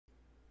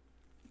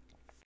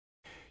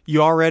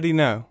You already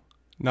know,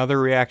 another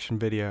reaction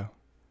video.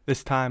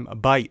 This time a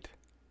bite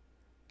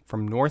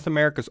from North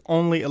America's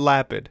only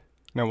elapid.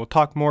 Now we'll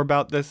talk more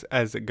about this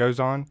as it goes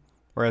on,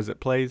 or as it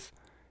plays,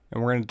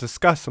 and we're going to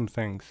discuss some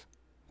things,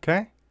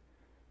 okay?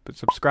 But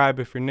subscribe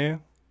if you're new.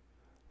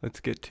 Let's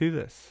get to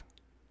this.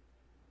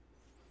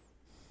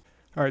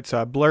 Alright,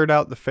 so I blurred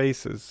out the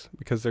faces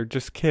because they're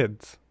just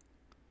kids.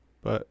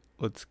 But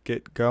let's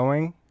get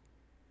going.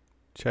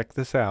 Check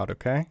this out,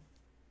 okay?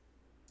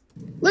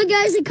 Look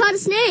guys, I caught a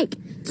snake.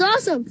 It's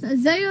awesome.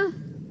 Isaiah,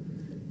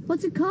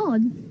 what's it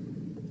called?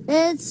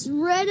 It's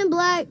red and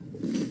black,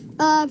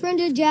 friend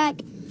of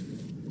Jack.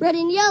 Red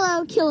and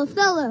yellow, kill a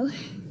fellow.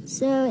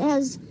 So it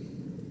has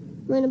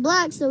red and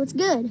black, so it's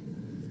good.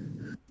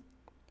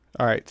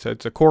 Alright, so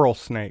it's a coral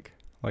snake.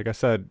 Like I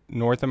said,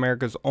 North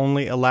America's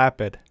only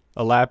elapid.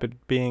 Elapid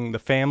being the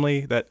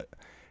family that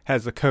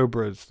has the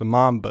cobras, the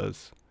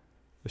mambas.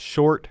 The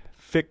short,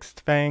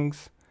 fixed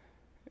fangs.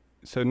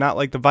 So not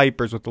like the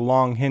vipers with the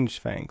long hinged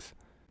fangs.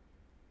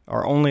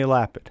 Are only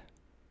elapid.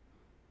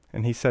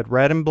 And he said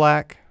red and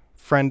black,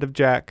 friend of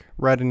Jack,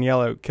 red and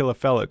yellow, kill a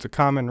fellow. It's a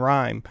common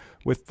rhyme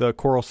with the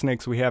coral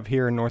snakes we have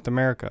here in North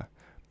America.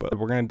 But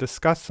we're going to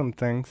discuss some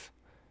things.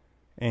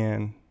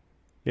 And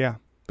yeah,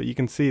 but you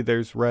can see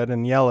there's red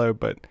and yellow,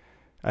 but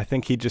I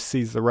think he just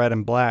sees the red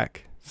and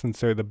black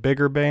since they're the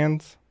bigger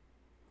bands,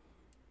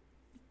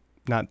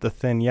 not the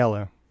thin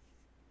yellow.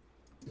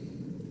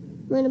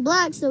 Red and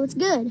black, so it's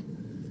good.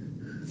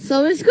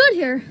 So it's good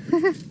here.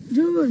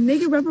 Dude,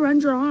 make it wrap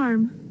around your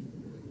arm.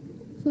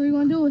 So what are you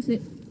going to do with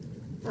it?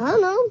 I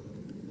don't know.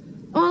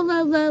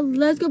 Oh,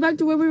 let's go back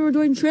to where we were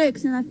doing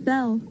tricks and I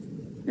fell.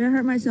 And I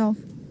hurt myself.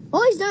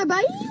 Oh, he's not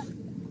biting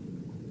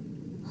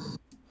you?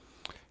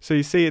 So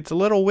you see, it's a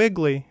little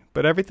wiggly,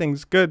 but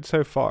everything's good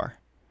so far.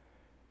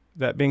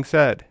 That being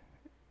said,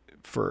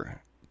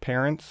 for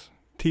parents,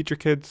 teach your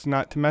kids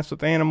not to mess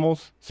with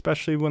animals,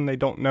 especially when they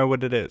don't know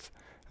what it is.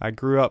 I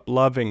grew up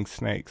loving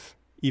snakes.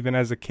 Even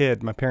as a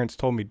kid, my parents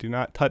told me do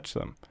not touch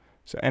them.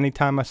 So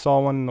anytime I saw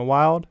one in the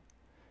wild,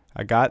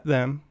 I got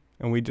them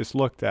and we just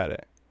looked at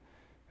it.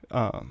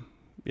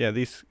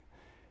 It's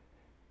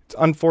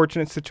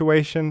unfortunate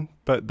situation,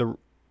 but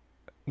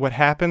what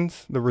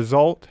happens, the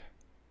result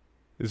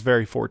is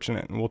very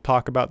fortunate, and we'll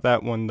talk about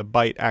that when the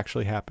bite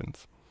actually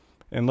happens.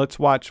 And let's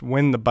watch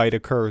when the bite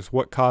occurs,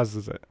 what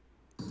causes it.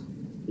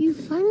 You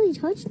finally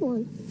touched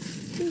one.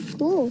 It's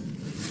cool.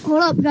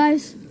 Hold up,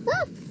 guys.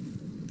 Ah,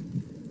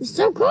 it's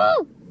so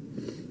cool.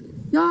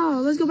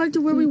 Y'all, let's go back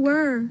to where we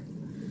were.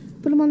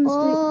 Put him on the stick.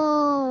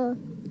 Oh,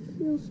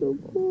 feels so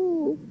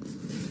cool.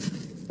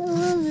 I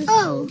love this.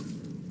 Oh.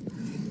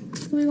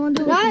 What are we going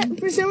to do? Not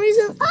for some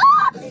reason.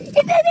 Ah, it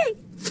bit me.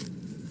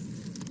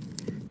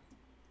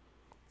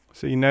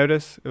 So you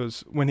notice it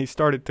was when he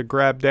started to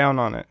grab down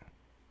on it.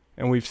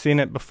 And we've seen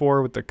it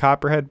before with the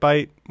copperhead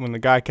bite, when the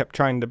guy kept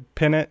trying to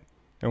pin it,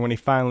 and when he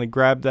finally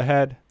grabbed the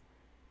head,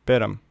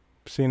 bit him.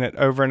 Seen it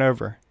over and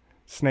over.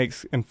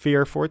 Snake's in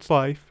fear for its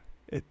life.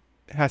 It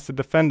has to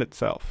defend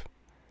itself.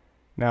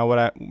 Now what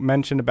I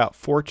mentioned about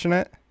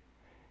fortunate,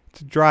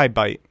 it's a dry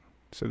bite.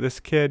 So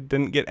this kid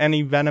didn't get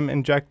any venom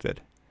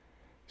injected.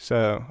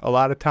 So a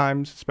lot of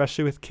times,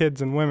 especially with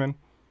kids and women,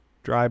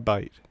 dry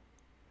bite.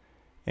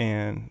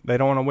 And they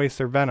don't want to waste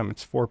their venom.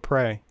 It's for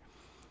prey.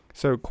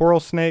 So coral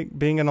snake,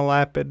 being an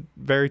elapid,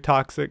 very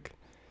toxic,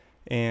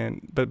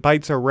 but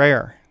bites are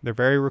rare. They're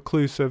very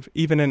reclusive.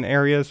 Even in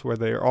areas where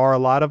there are a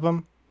lot of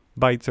them,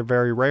 bites are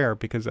very rare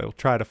because they'll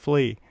try to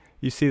flee.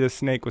 You see the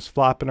snake was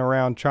flopping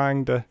around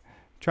trying to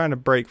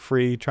break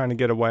free, trying to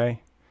get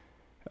away.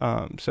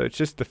 So it's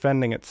just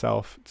defending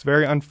itself. It's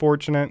very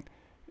unfortunate,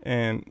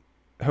 and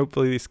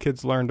hopefully these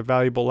kids learned a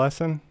valuable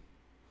lesson.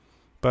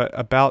 But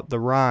about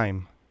the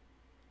rhyme,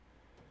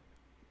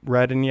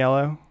 red and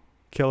yellow,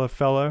 kill a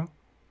fellow.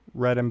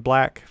 Red and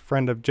black,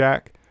 friend of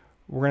Jack.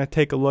 We're going to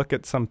take a look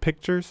at some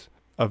pictures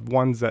of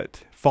ones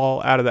that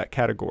fall out of that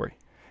category.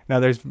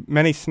 Now there's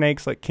many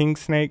snakes like king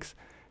snakes,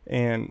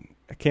 and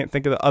I can't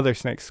think of the other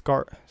snakes,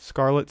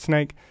 scarlet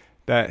snake,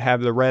 that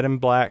have the red,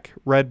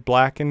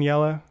 black, and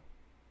yellow.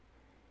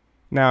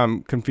 Now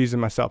I'm confusing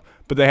myself.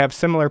 But they have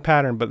similar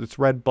pattern, but it's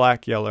red,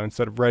 black, yellow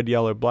instead of red,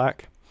 yellow,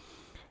 black.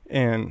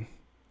 And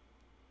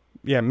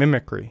yeah,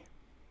 mimicry.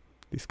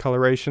 These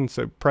colorations,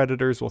 so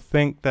predators will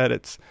think that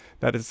it's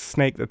a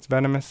snake that's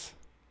venomous.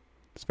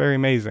 It's very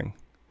amazing.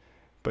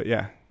 But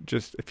yeah,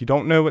 just if you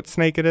don't know what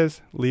snake it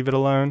is, leave it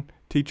alone.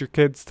 Teach your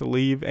kids to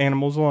leave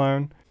animals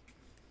alone.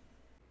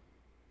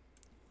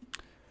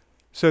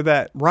 So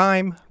that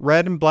rhyme,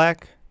 red and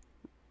black,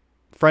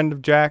 friend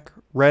of Jack,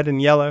 red and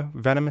yellow,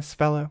 venomous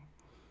fellow,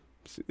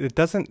 it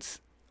doesn't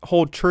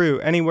hold true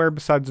anywhere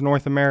besides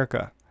North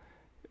America.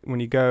 When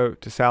you go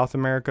to South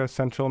America,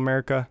 Central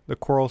America, the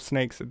coral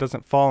snakes, it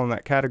doesn't fall in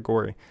that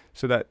category.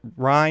 So that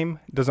rhyme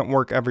doesn't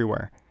work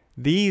everywhere.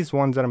 These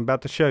ones that I'm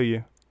about to show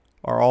you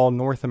are all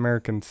North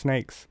American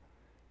snakes.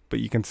 But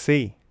you can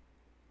see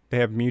they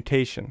have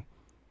mutation,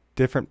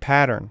 different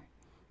pattern.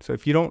 So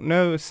if you don't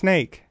know a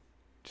snake,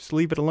 just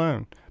leave it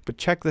alone. But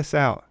check this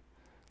out.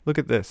 Look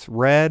at this.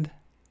 Red,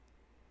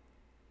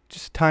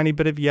 just a tiny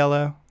bit of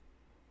yellow,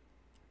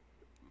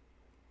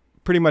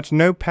 pretty much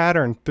no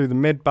pattern through the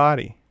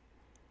mid-body.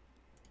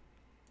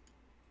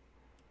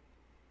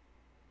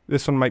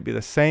 This one might be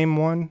the same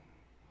one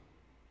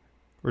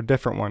or a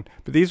different one,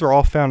 but these are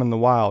all found in the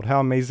wild. How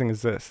amazing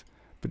is this?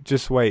 But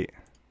just wait.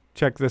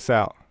 Check this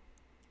out.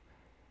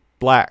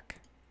 Black.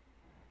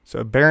 So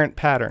aberrant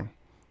pattern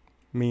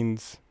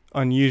means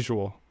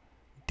unusual,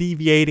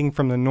 deviating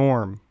from the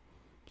norm.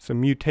 So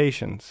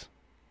mutations.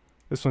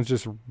 This one's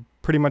just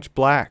pretty much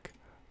black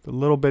with a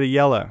little bit of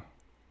yellow.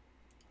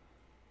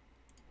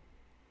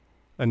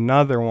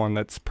 Another one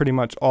that's pretty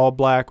much all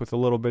black with a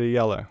little bit of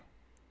yellow.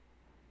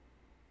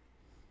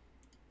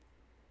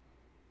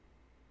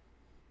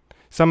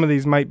 Some of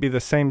these might be the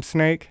same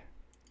snake,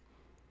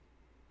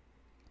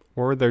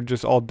 or they're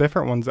just all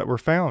different ones that were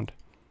found.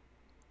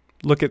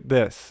 Look at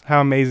this.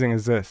 How amazing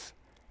is this?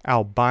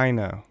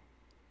 Albino.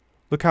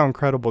 Look how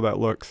incredible that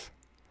looks.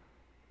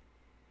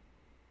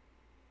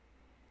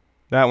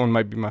 That one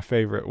might be my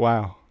favorite.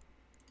 Wow.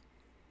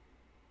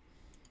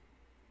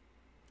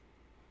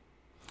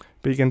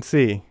 But you can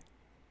see,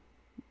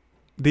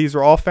 these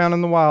are all found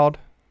in the wild.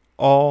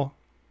 All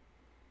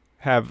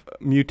have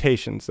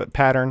mutations that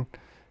pattern.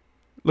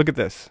 Look at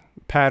this.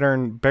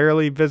 Pattern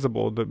barely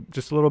visible.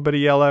 Just a little bit of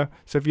yellow.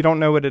 So if you don't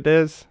know what it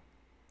is,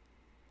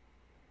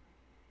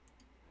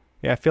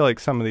 yeah, I feel like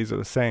some of these are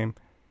the same.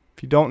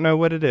 If you don't know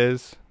what it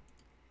is,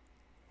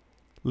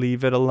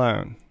 leave it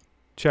alone.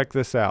 Check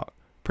this out.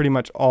 Pretty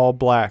much all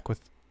black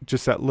with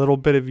just that little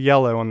bit of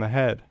yellow on the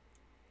head.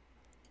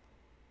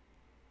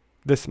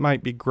 This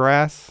might be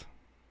grass,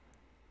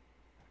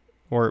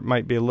 or it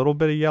might be a little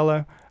bit of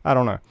yellow. I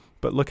don't know.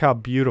 But look how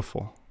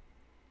beautiful.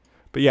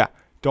 But yeah,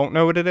 don't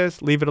know what it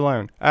is, leave it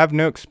alone. I have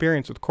no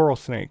experience with coral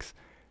snakes.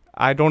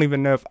 I don't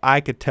even know if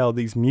I could tell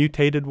these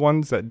mutated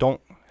ones that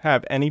don't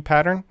have any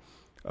pattern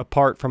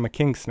apart from a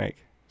king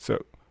snake.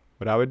 So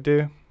what I would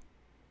do,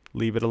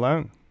 leave it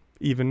alone.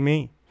 Even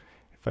me.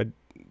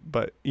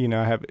 But you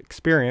know, I have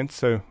experience,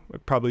 so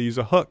I'd probably use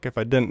a hook if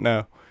I didn't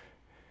know.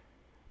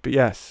 But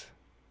yes,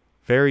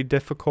 very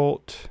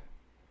difficult,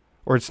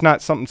 or it's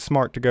not something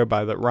smart to go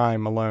by that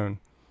rhyme alone.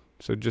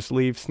 So just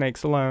leave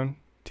snakes alone.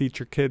 Teach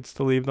your kids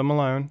to leave them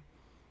alone.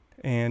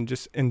 And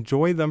just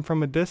enjoy them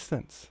from a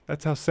distance.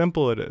 That's how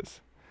simple it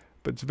is.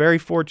 But it's very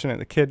fortunate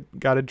the kid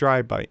got a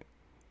dry bite.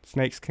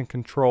 Snakes can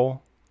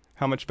control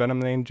how much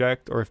venom they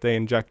inject, or if they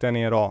inject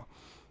any at all.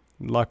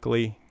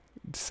 Luckily,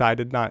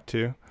 decided not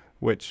to,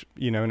 which,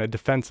 you know, in a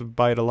defensive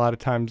bite, a lot of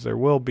times there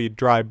will be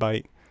dry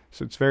bite.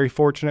 So it's very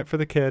fortunate for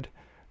the kid.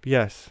 But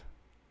yes,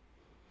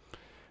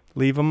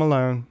 leave them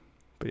alone.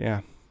 But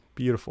yeah,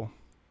 beautiful,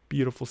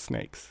 beautiful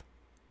snakes.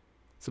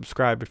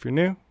 Subscribe if you're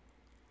new.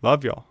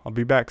 Love y'all. I'll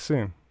be back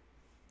soon.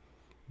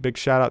 Big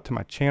shout out to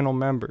my channel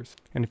members.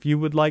 And if you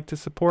would like to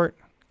support,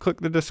 click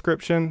the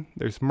description.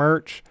 There's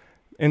merch,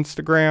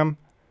 Instagram.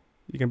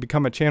 You can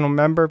become a channel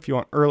member if you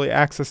want early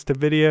access to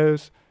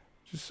videos.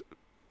 Just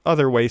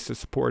other ways to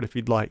support if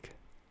you'd like.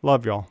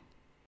 Love y'all.